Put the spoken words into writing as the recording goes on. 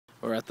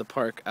We're at the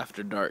park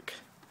after dark,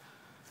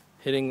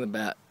 hitting the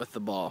bat with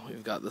the ball.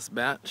 We've got this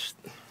bat,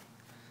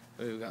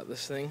 we've got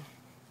this thing,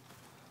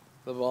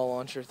 the Ball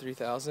Launcher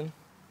 3000,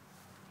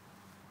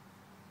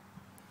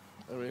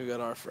 and we've got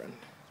our friend,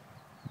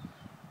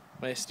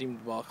 my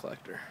esteemed ball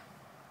collector.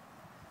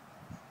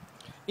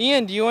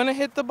 Ian, do you want to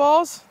hit the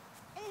balls?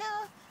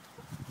 No.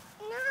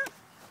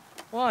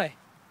 Why?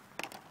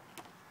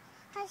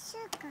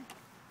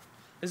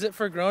 Is it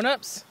for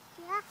grown-ups?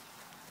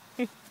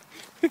 Yeah.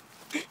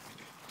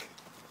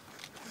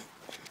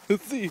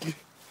 Let's see.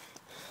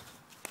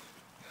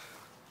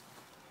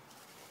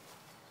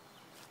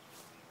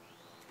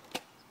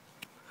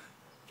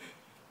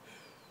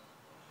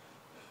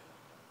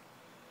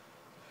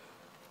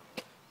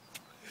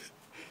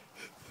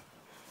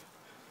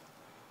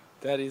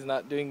 Daddy's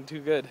not doing too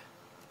good.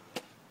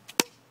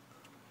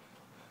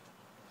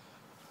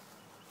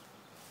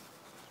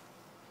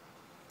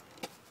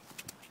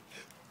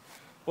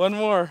 One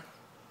more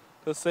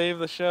to save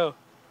the show.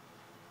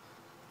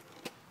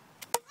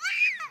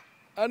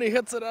 And he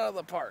hits it out of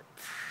the park.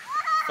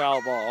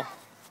 Foul ball.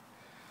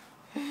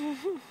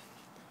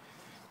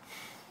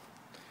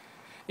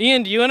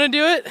 Ian, do you want to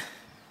do it?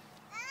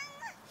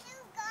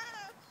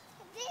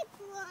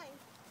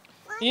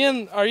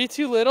 Ian, are you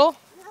too little?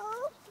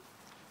 No.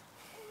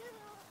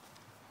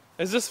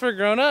 Is this for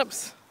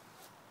grown-ups?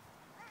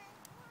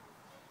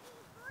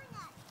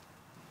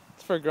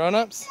 It's for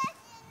grown-ups?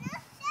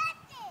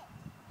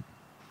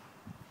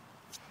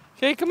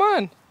 Okay, come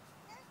on.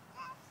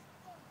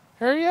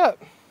 Hurry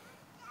up.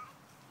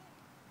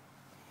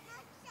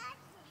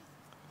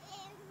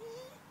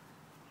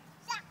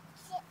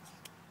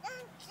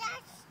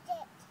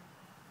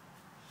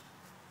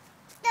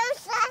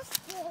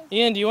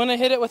 Ian, do you want to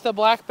hit it with a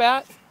black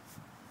bat?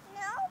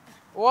 No.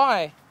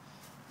 Why?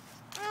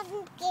 I'm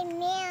getting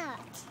mad.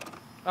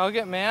 I'll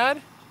get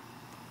mad?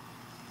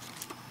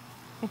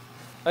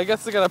 I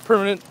guess I got a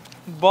permanent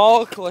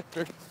ball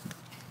collector.